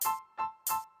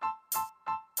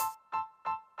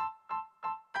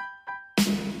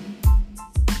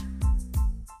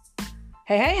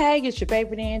Hey, it's your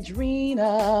favorite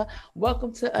Andrina.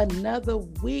 Welcome to another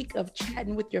week of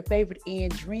chatting with your favorite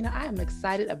Andrina. I am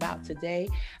excited about today.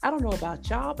 I don't know about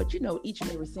y'all, but each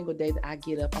and every single day that I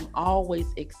get up, I'm always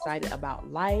excited about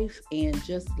life and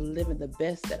just living the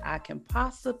best that I can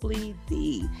possibly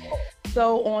be.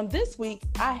 So on this week,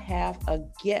 I have a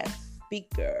guest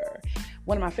speaker,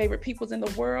 one of my favorite peoples in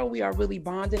the world. We are really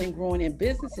bonding and growing in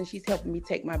business, and she's helping me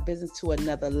take my business to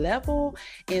another level.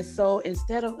 And so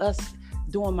instead of us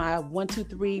doing my 1, 2,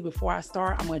 3 before I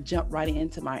start, I'm going to jump right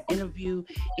into my interview.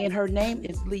 And her name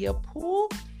is Leah Poole.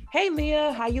 Hey,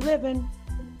 Leah, how you living?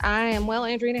 I am well,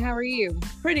 Andrina. How are you?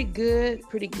 Pretty good.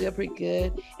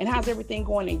 And how's everything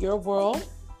going in your world?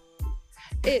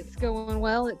 It's going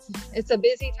well. It's a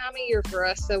busy time of year for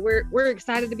us, so we're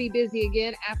excited to be busy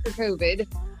again after COVID.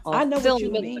 Well, I know still what you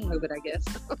in the midst mean. of COVID, I guess.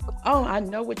 Oh, I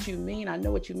know what you mean.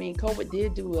 COVID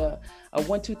did do a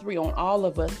 1, 2, 3 on all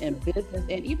of us in business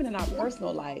and even in our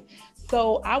personal life.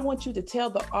 So I want you to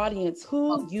tell the audience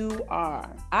who you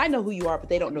are. I know who you are, but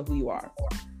they don't know who you are.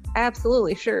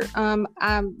 Absolutely, sure. I'm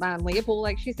Leah Poole,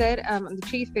 like she said. I'm the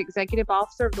Chief Executive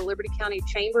Officer of the Liberty County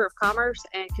Chamber of Commerce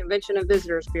and Convention and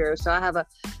Visitors Bureau. So I have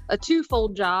a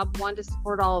twofold job: one, to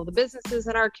support all of the businesses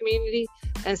in our community,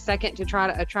 and second, to try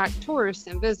to attract tourists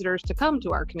and visitors to come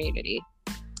to our community.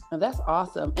 Oh, that's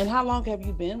awesome. And how long have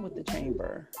you been with the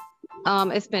Chamber?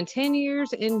 It's been 10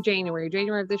 years in January.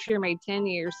 January of this year made 10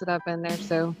 years that I've been there.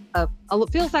 So it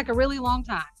feels like a really long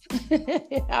time.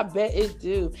 I bet it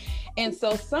do. And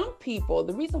so some people,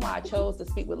 the reason why I chose to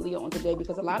speak with Leah on today,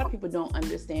 because a lot of people don't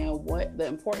understand what the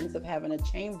importance of having a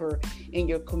chamber in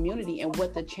your community and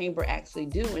what the chamber actually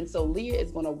do. And so Leah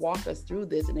is going to walk us through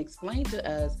this and explain to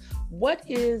us what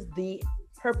is the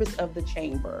purpose of the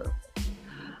chamber.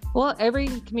 Well, every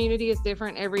community is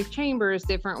different. Every chamber is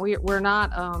different. We're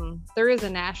not, there is a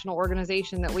national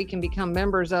organization that we can become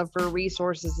members of for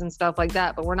resources and stuff like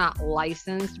that, but we're not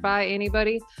licensed by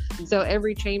anybody. So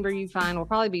every chamber you find will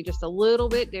probably be just a little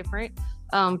bit different.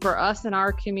 For us in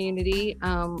our community,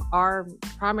 our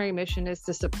primary mission is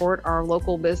to support our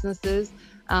local businesses,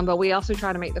 but we also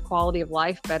try to make the quality of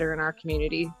life better in our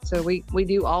community. So we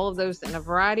do all of those in a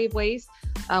variety of ways.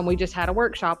 We just had a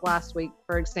workshop last week,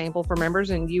 for example, for members,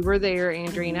 and you were there,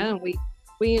 Andrina, and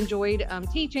we enjoyed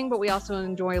teaching, but we also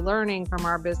enjoy learning from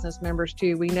our business members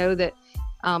too. We know that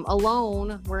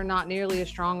alone, we're not nearly as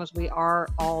strong as we are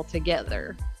all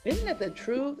together. Isn't that the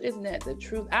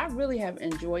truth? I really have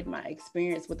enjoyed my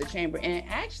experience with the chamber. And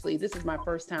actually, this is my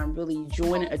first time really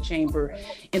joining a chamber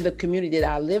in the community that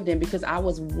I lived in, because I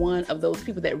was one of those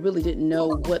people that really didn't know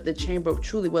what the chamber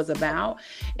truly was about.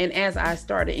 And as I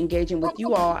started engaging with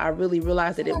you all, I really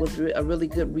realized that it was a really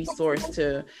good resource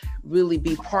to really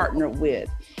be partnered with.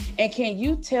 And can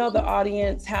you tell the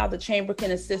audience how the chamber can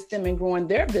assist them in growing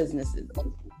their businesses?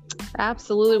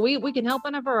 Absolutely. We can help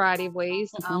in a variety of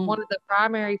ways. One of the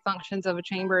primary functions of a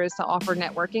chamber is to offer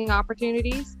networking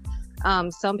opportunities.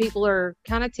 Some people are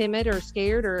kind of timid or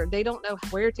scared, or they don't know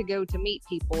where to go to meet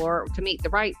people, or to meet the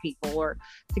right people, or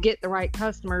to get the right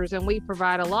customers. And we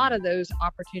provide a lot of those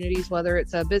opportunities, whether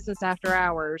it's a business after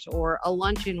hours or a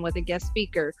luncheon with a guest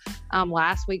speaker.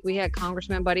 Last week, we had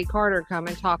Congressman Buddy Carter come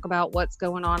and talk about what's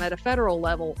going on at a federal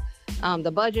level.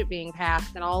 The budget being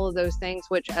passed and all of those things,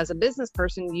 which as a business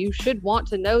person, you should want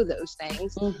to know those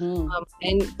things.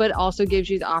 But also gives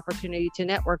you the opportunity to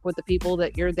network with the people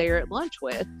that you're there at lunch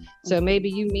with. So maybe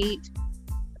you meet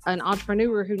an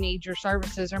entrepreneur who needs your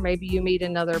services, or maybe you meet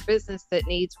another business that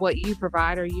needs what you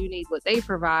provide, or you need what they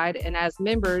provide. And as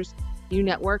members, you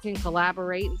network and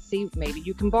collaborate and see, maybe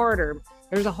you can barter.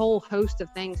 There's a whole host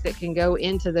of things that can go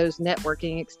into those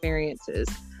networking experiences.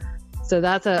 So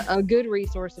that's a good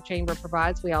resource the chamber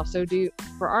provides. We also do,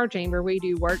 for our chamber, we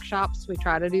do workshops. We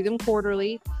try to do them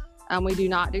quarterly. We do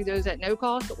not do those at no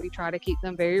cost, but we try to keep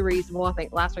them very reasonable. I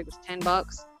think last week was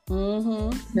 $10.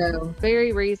 So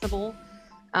very reasonable.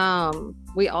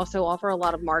 We also offer a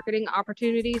lot of marketing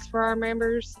opportunities for our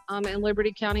members in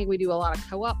Liberty County. We do a lot of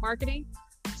co-op marketing.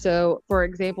 So, for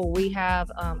example, we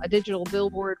have a digital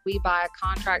billboard. We buy a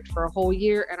contract for a whole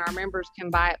year, and our members can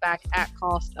buy it back at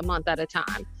cost a month at a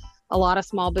time. A lot of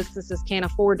small businesses can't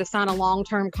afford to sign a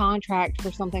long-term contract for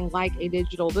something like a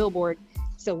digital billboard.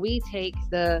 So we take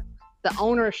the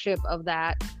ownership of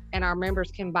that, and our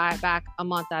members can buy it back a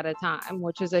month at a time,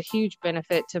 which is a huge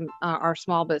benefit to our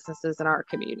small businesses in our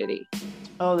community.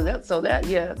 Oh, that's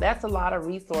a lot of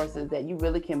resources that you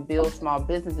really can build small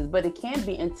businesses, but it can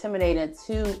be intimidating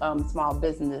to small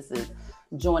businesses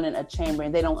joining a chamber,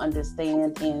 and they don't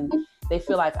understand, and they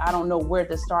feel like I don't know where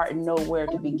to start and know where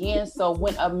to begin. So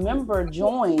when a member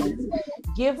joins,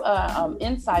 give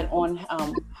insight on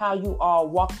how you all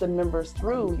walk the members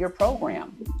through your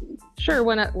program. Sure.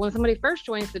 When somebody first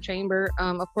joins the chamber,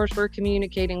 of course, we're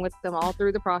communicating with them all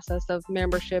through the process of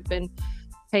membership and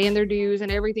paying their dues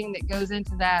and everything that goes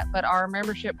into that. But our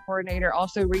membership coordinator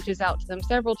also reaches out to them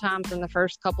several times in the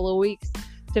first couple of weeks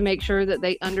to make sure that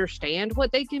they understand what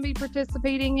they can be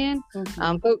participating in.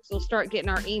 Folks will start getting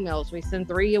our emails. We send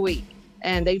 3 a week,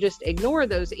 and they just ignore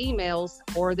those emails,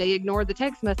 or they ignore the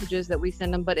text messages that we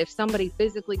send them. But if somebody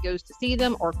physically goes to see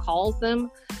them or calls them,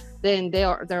 then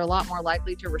they're a lot more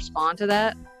likely to respond to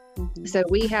that. So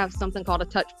we have something called a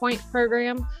touch point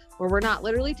program, where we're not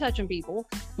literally touching people,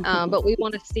 but we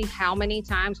want to see how many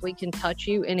times we can touch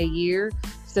you in a year,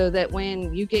 so that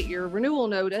when you get your renewal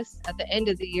notice at the end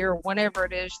of the year, whenever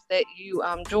it is that you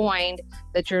joined,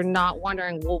 that you're not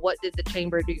wondering, well, what did the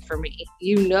chamber do for me?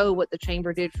 You know what the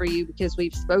chamber did for you, because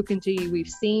we've spoken to you, we've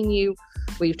seen you,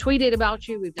 we've tweeted about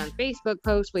you, we've done Facebook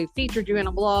posts, we've featured you in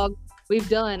a blog. We've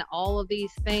done all of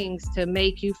these things to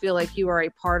make you feel like you are a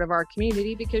part of our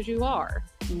community, because you are.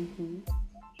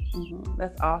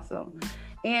 That's awesome.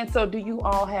 And so do you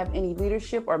all have any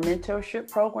leadership or mentorship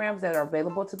programs that are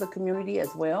available to the community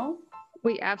as well?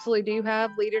 We absolutely do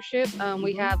have leadership.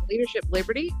 We have Leadership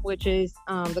Liberty, which is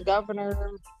the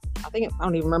governor, I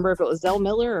don't even remember if it was Zell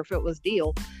Miller or if it was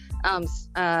Deal,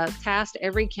 tasked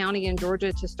every county in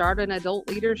Georgia to start an adult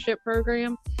leadership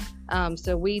program.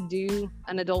 So we do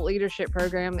an adult leadership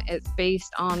program. It's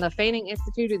based on the Fanning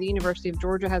Institute of the University of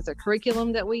Georgia has a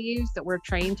curriculum that we use, that we're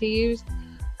trained to use.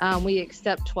 We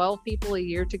accept 12 people a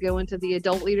year to go into the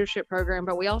adult leadership program,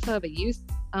 but we also have a youth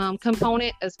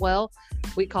component as well.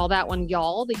 We call that one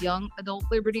YALL, the Young Adult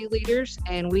Liberty Leaders,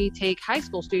 and we take high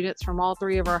school students from all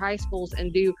 3 of our high schools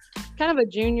and do kind of a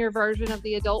junior version of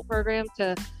the adult program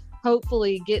to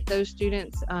hopefully get those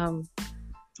students,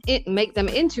 make them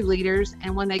into leaders,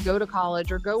 and when they go to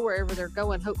college or go wherever they're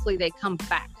going, hopefully they come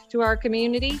back to our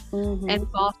community and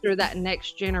foster that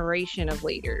next generation of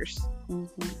leaders.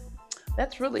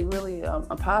 That's really, really a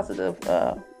positive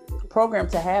program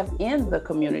to have in the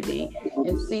community.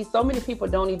 And see, so many people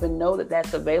don't even know that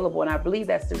that's available. And I believe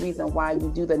that's the reason why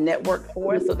we do the network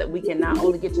for us, so that we can not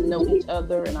only get to know each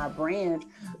other and our brand,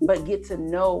 but get to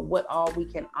know what all we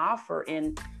can offer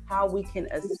and how we can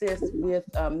assist with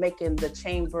making the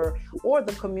chamber or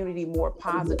the community more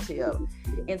positive.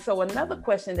 And so another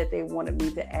question that they wanted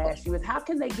me to ask you is, how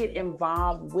can they get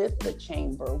involved with the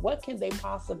chamber? What can they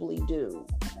possibly do?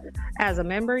 As a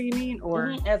member, you mean?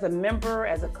 Or as a member,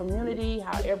 as a community,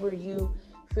 however you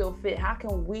feel fit, how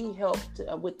can we help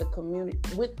with the community,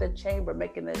 with the chamber,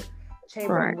 making the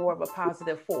chamber more of a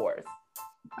positive force?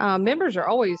 Members are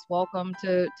always welcome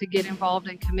to get involved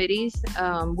in committees.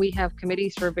 We have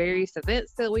committees for various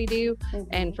events that we do.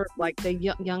 And for like the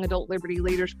Young Adult Liberty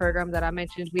Leaders program that I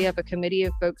mentioned, we have a committee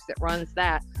of folks that runs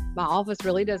that. My office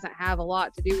really doesn't have a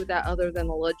lot to do with that other than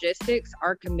the logistics.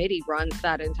 Our committee runs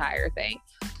that entire thing.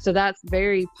 So that's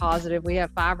very positive. We have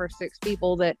 5 or 6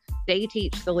 people that they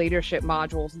teach the leadership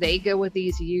modules. They go with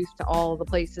these youth to all the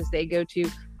places they go to.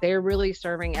 They're really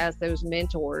serving as those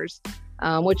mentors,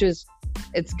 which is,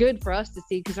 it's good for us to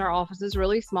see, because our office is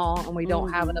really small and we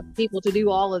don't have enough people to do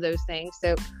all of those things.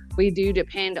 So we do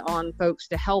depend on folks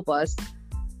to help us.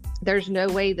 There's no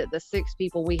way that the 6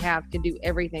 people we have can do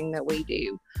everything that we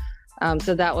do.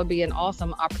 So that would be an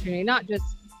awesome opportunity, not just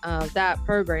that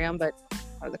program, but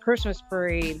the Christmas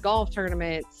parade, golf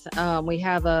tournaments. We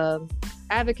have a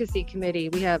advocacy committee.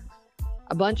 We have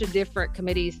a bunch of different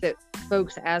committees that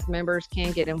folks as members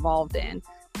can get involved in.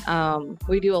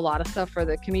 We do a lot of stuff for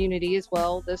the community as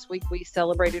well. This week we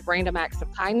celebrated Random Acts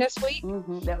of Kindness Week.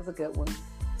 That was a good one.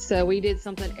 So we did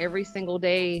something every single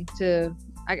day to,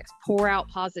 I guess, pour out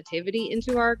positivity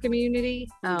into our community.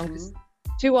 'Cause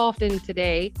too often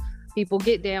today, people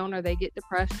get down or they get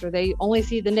depressed or they only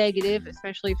see the negative,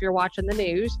 especially if you're watching the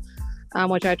news,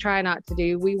 which I try not to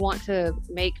do. We want to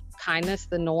make kindness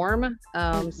the norm.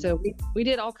 So we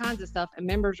did all kinds of stuff, and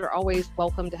members are always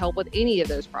welcome to help with any of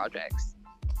those projects.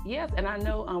 Yes, and I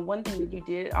know one thing that you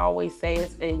did always say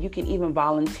is you can even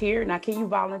volunteer. Now, can you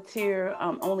volunteer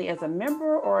only as a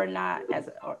member or not,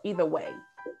 or either way?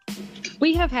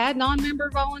 We have had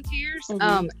non-member volunteers.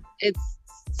 It's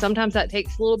sometimes that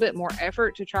takes a little bit more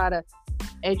effort to try to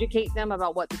educate them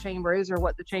about what the chamber is or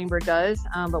what the chamber does,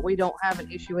 but we don't have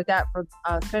an issue with that for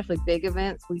especially big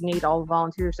events. We need all the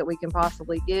volunteers that we can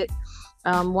possibly get.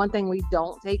 One thing we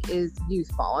don't take is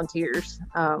youth volunteers.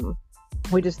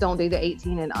 We just don't do the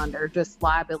 18 and under, just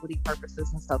liability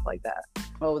purposes and stuff like that.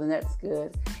 Oh, then that's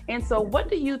good. And so what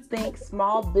do you think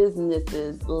small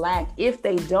businesses lack if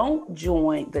they don't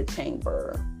join the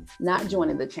chamber? Not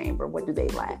joining the chamber, what do they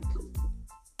lack?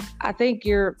 I think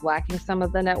you're lacking some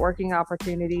of the networking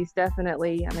opportunities,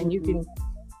 definitely. I mean, you can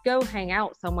go hang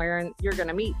out somewhere and you're going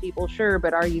to meet people, sure,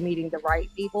 but are you meeting the right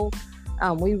people?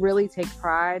 We really take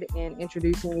pride in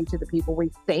introducing you to the people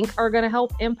we think are going to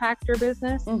help impact your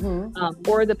business,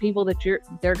 or the people that you're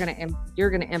going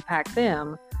to impact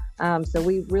them. So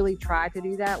we really try to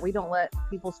do that. We don't let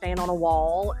people stand on a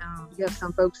wall. You have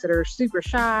some folks that are super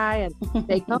shy and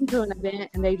they come to an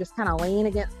event and they just kind of lean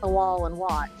against the wall and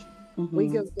watch. We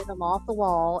go get them off the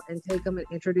wall and take them and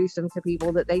introduce them to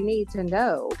people that they need to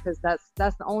know, because that's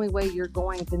the only way you're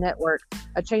going to network.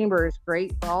 A chamber is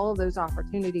great for all of those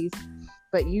opportunities,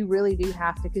 but you really do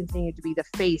have to continue to be the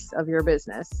face of your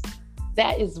business.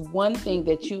 That is one thing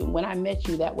that when I met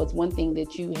you, that was one thing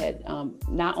that you had,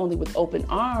 not only with open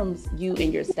arms, you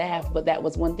and your staff, but that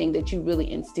was one thing that you really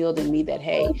instilled in me, that,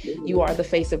 hey, you are the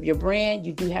face of your brand.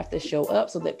 You do have to show up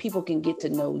so that people can get to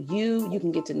know you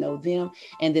can get to know them.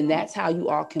 And then that's how you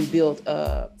all can build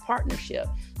a partnership.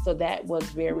 So that was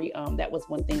that was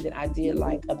one thing that I did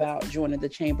like about joining the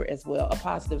chamber as well, a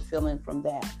positive feeling from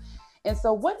that. And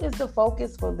so what is the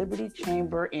focus for Liberty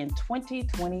Chamber in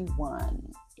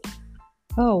 2021?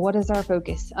 Oh, what is our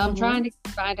focus? I'm trying to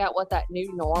find out what that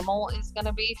new normal is going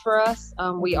to be for us.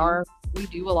 We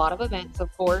do a lot of events, of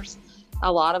course.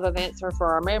 A lot of events are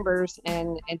for our members.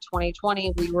 And in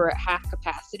 2020, we were at half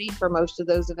capacity for most of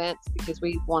those events because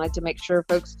we wanted to make sure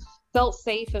folks felt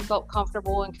safe and felt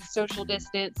comfortable and could social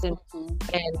distance. And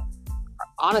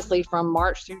honestly, from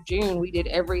March through June, we did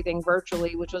everything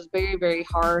virtually, which was very, very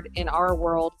hard in our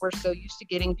world. We're so used to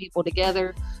getting people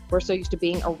together. We're so used to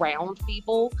being around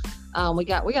people. We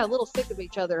got a little sick of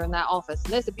each other in that office,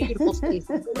 and it's a beautiful space.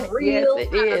 Real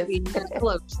yes, it is.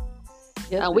 Close.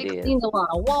 Yes, we cleaned a lot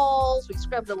of walls. We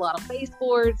scrubbed a lot of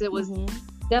baseboards. It was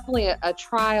definitely a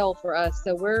trial for us.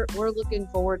 So we're looking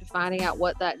forward to finding out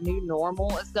what that new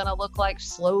normal is going to look like.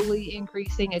 Slowly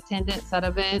increasing attendance at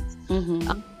events.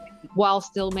 While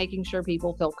still making sure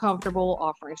people feel comfortable,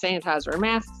 offering sanitizer,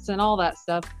 masks, and all that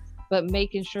stuff, but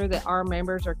making sure that our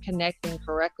members are connecting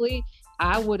correctly.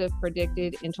 I would have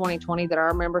predicted in 2020 that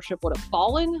our membership would have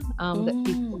fallen, that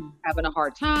people were having a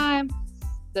hard time,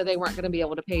 that they weren't going to be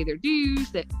able to pay their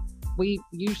dues, that we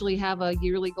usually have a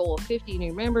yearly goal of 50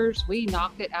 new members. We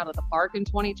knocked it out of the park in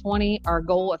 2020. Our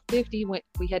goal of 50,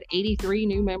 we had 83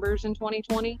 new members in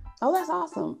 2020. Oh, that's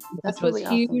awesome. That was really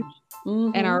huge.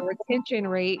 Awesome. And our retention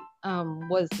rate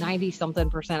was 90 something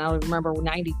percent. I don't remember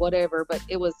 90 whatever, but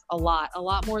it was a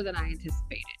lot more than I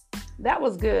anticipated. That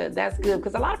was good. That's good,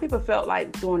 because a lot of people felt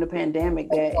like during the pandemic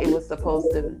that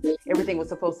everything was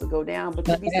supposed to go down, but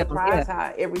you'd be surprised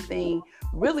how everything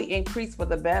really increased for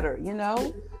the better,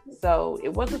 So it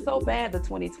wasn't so bad, the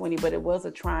 2020, but it was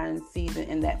a trying season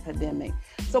in that pandemic.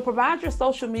 So provide your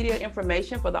social media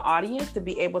information for the audience to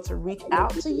be able to reach out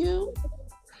to you.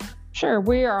 Sure.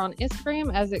 We are on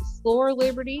Instagram as Explore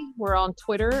Liberty. We're on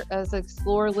Twitter as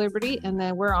Explore Liberty. And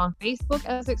then we're on Facebook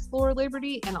as Explore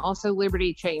Liberty and also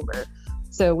Liberty Chamber.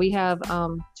 So we have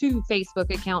 2 Facebook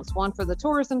accounts, one for the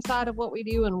tourism side of what we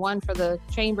do and one for the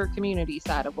chamber community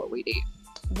side of what we do.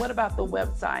 What about the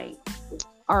website?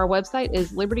 Our website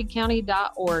is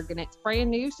libertycounty.org and it's brand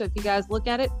new. So if you guys look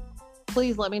at it,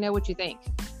 please let me know what you think.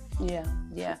 Yeah.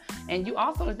 And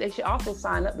they should also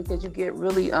sign up, because you get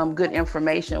really good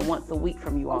information once a week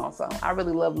from you also. I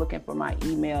really love looking for my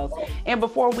emails. And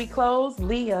before we close,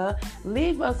 Leah,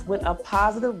 leave us with a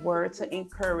positive word to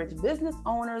encourage business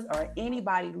owners or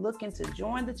anybody looking to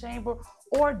join the chamber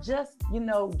or just,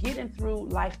 getting through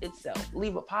life itself.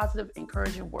 Leave a positive,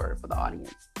 encouraging word for the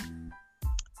audience.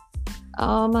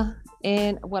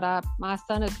 And my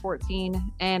son is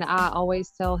 14, and I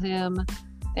always tell him,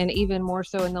 and even more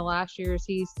so in the last years,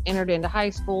 he's entered into high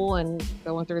school and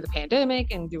going through the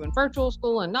pandemic and doing virtual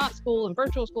school and not school and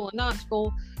virtual school and not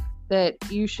school, that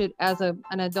you should, as an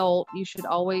adult, you should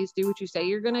always do what you say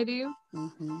you're going to do.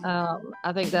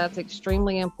 I think that's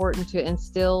extremely important to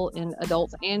instill in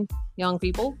adults and young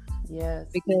people. Yes.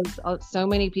 Because so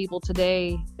many people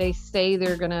today, they say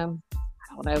they're going to,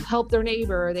 help their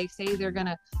neighbor, or they say they're going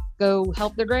to go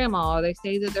help their grandma, or they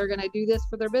say that they're going to do this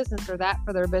for their business or that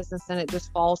for their business, and it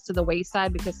just falls to the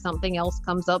wayside because something else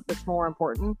comes up that's more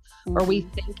important, or we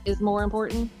think is more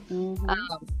important.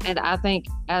 And I think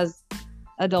as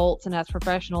adults and as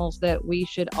professionals that we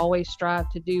should always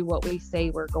strive to do what we say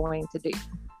we're going to do.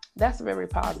 That's very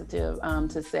positive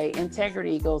to say.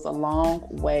 Integrity goes a long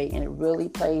way, and it really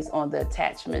plays on the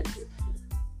attachments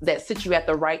that sit you at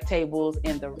the right tables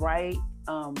and the right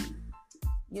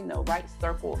right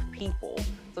circle of people.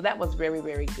 So that was very,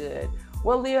 very good.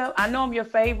 Well, Leah, I know I'm your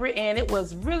favorite, and it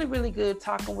was really, really good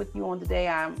talking with you on today.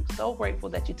 I'm so grateful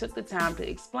that you took the time to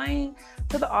explain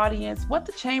to the audience what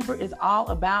the chamber is all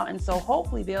about. And so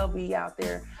hopefully they'll be out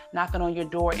there knocking on your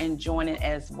door and joining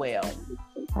as well.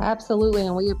 Absolutely.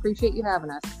 And we appreciate you having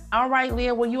us. All right,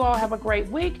 Leah. Well, you all have a great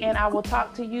week, and I will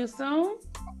talk to you soon.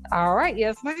 All right.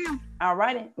 Yes, ma'am. All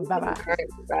righty. Bye-bye. All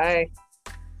right, bye.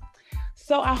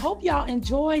 So I hope y'all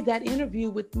enjoyed that interview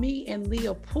with me and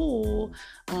Leah Poole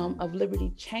of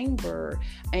Liberty Chamber.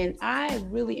 And I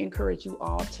really encourage you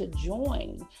all to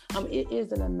join. It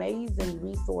is an amazing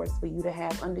resource for you to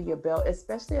have under your belt,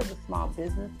 especially as a small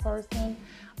business person.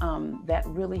 That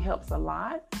really helps a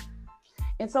lot.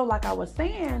 And so like I was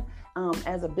saying,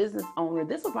 as a business owner,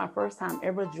 this was my first time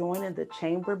ever joining the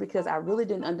chamber because I really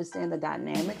didn't understand the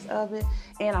dynamics of it.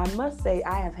 And I must say,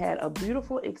 I have had a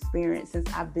beautiful experience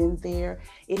since I've been there.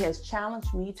 It has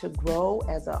challenged me to grow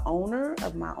as an owner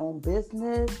of my own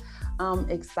business,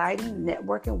 exciting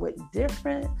networking with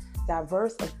different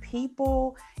diverse of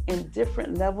people in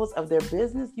different levels of their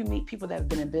business. You meet people that have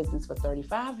been in business for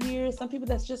 35 years, some people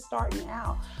that's just starting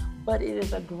out. But it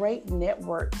is a great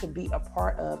network to be a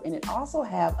part of. And it also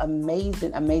have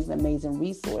amazing, amazing, amazing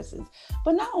resources.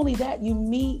 But not only that, you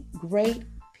meet great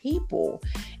people.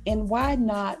 And why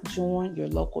not join your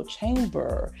local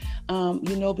chamber?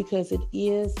 Because it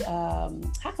is,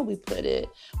 how can we put it?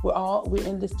 We're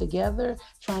in this together,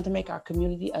 trying to make our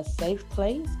community a safe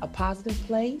place, a positive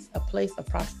place, a place of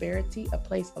prosperity, a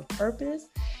place of purpose,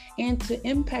 and to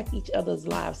impact each other's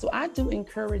lives. So I do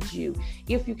encourage you,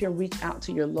 if you can reach out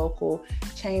to your local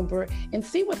chamber and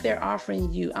see what they're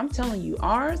offering you. I'm telling you,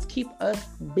 ours keep us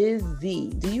busy.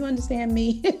 Do you understand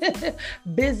me?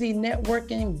 Busy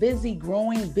networking, busy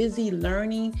growing, busy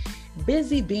learning,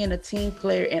 busy being a team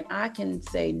player. And I can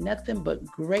say nothing but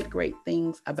great, great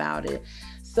things about it.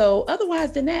 So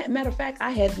otherwise than that, matter of fact,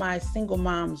 I had my Single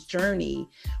Mom's Journey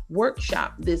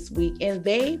workshop this week, and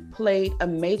they played a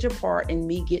major part in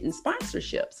me getting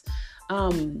sponsorships.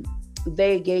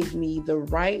 They gave me the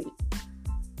right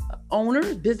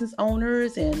business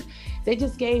owners, and they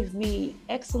just gave me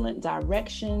excellent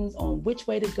directions on which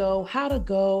way to go, how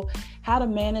to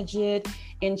manage it,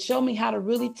 and show me how to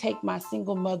really take my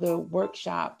Single Mother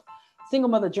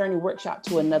Journey workshop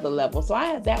to another level. So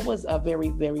that was a very,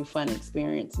 very fun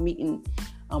experience, meeting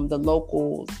the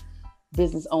local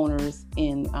business owners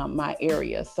in my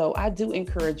area. So I do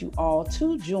encourage you all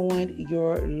to join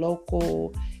your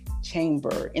local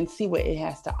chamber and see what it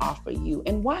has to offer you.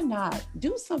 And why not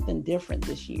do something different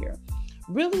this year?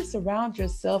 Really surround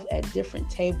yourself at different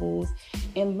tables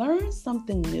and learn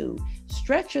something new.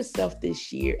 Stretch yourself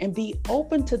this year and be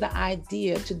open to the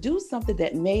idea to do something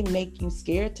that may make you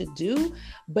scared to do.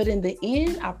 But in the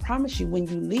end, I promise you, when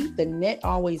you leap, the net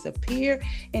always appear,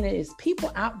 and it is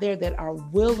people out there that are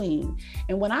willing.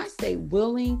 And when I say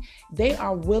willing, they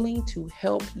are willing to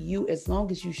help you as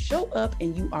long as you show up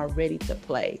and you are ready to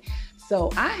play. So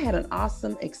I had an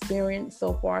awesome experience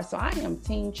so far. So I am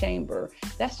Team Chamber.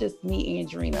 That's just me,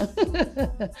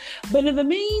 Andrina. But in the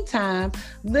meantime,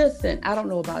 listen, I don't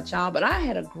know about y'all, but I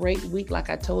had a great week. Like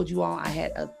I told you all, I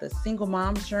had the Single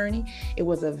Mom's Journey. It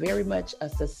was very much a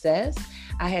success.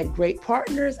 I had great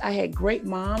partners. I had great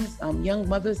moms, young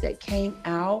mothers that came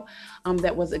out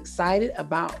that was excited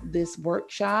about this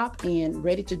workshop and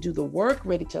ready to do the work,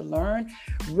 ready to learn,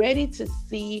 ready to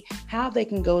see how they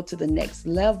can go to the next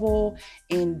level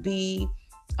and be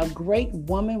a great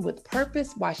woman with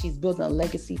purpose while she's building a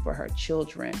legacy for her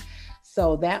children.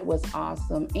 So that was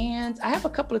awesome. And I have a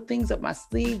couple of things up my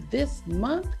sleeve this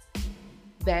month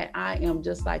that I am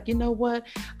just like, you know what?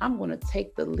 I'm going to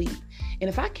take the leap. And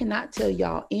if I cannot tell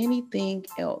y'all anything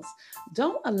else,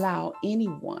 don't allow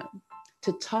anyone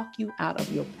to talk you out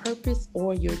of your purpose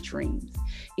or your dreams.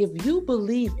 If you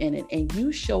believe in it and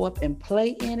you show up and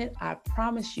play in it, I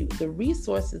promise you the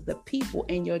resources, the people,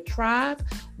 and your tribe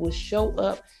will show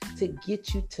up to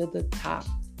get you to the top.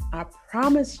 I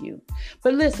promise you.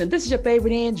 But listen, this is your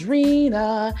favorite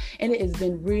Andrina, and it has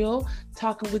been real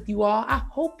talking with you all. I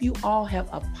hope you all have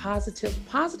a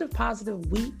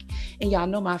positive week. And y'all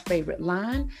know my favorite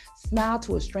line, smile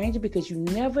to a stranger, because you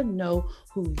never know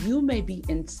who you may be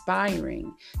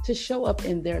inspiring to show up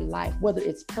in their life, whether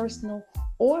it's personal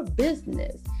or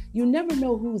business. You never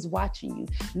know who's watching you.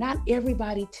 Not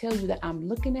everybody tell you that I'm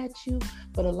looking at you,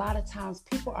 but a lot of times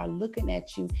people are looking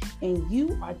at you and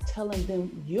you are telling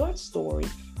them your story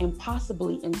and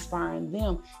possibly inspiring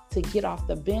them to get off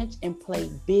the bench and play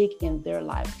big in their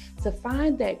life, to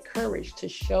find that courage to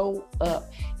show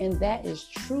up. And that is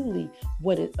truly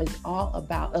what it is all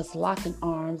about, us locking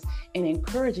arms and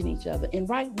encouraging each other. And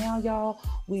right now, y'all,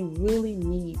 we really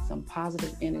need some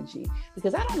positive energy,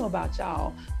 because I don't know about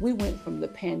y'all, we went from the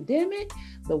pandemic,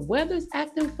 the weather's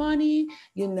acting funny,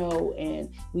 and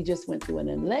we just went through an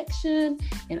election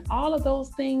and all of those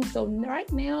things. So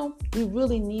right now, we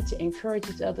really need to encourage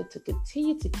each other to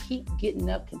continue to keep getting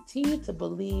up, continue to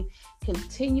believe,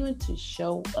 continuing to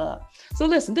show up. So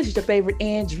listen, this is your favorite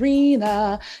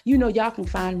Andrina. Y'all can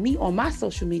find me on my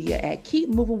social media at Keep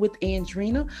Moving with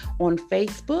Andrina on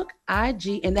Facebook,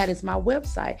 IG, and that is my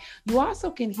website. You also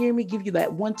can hear me give you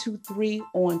that 1, 2, 3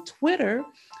 on Twitter.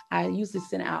 I usually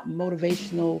send out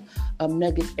motivational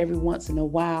nuggets every once in a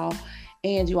while.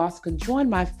 And you also can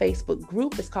join my Facebook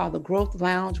group. It's called The Growth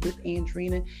Lounge with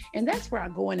Andrina. And that's where I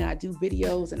go in and I do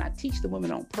videos and I teach the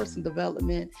women on personal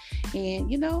development. And,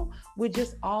 we're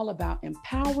just all about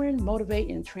empowering,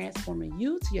 motivating, and transforming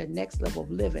you to your next level of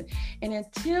living. And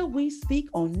until we speak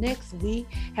on next week,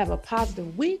 have a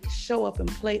positive week, show up and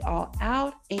play all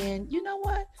out. And you know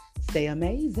what? Stay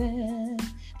amazing.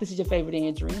 This is your favorite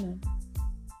Andrina.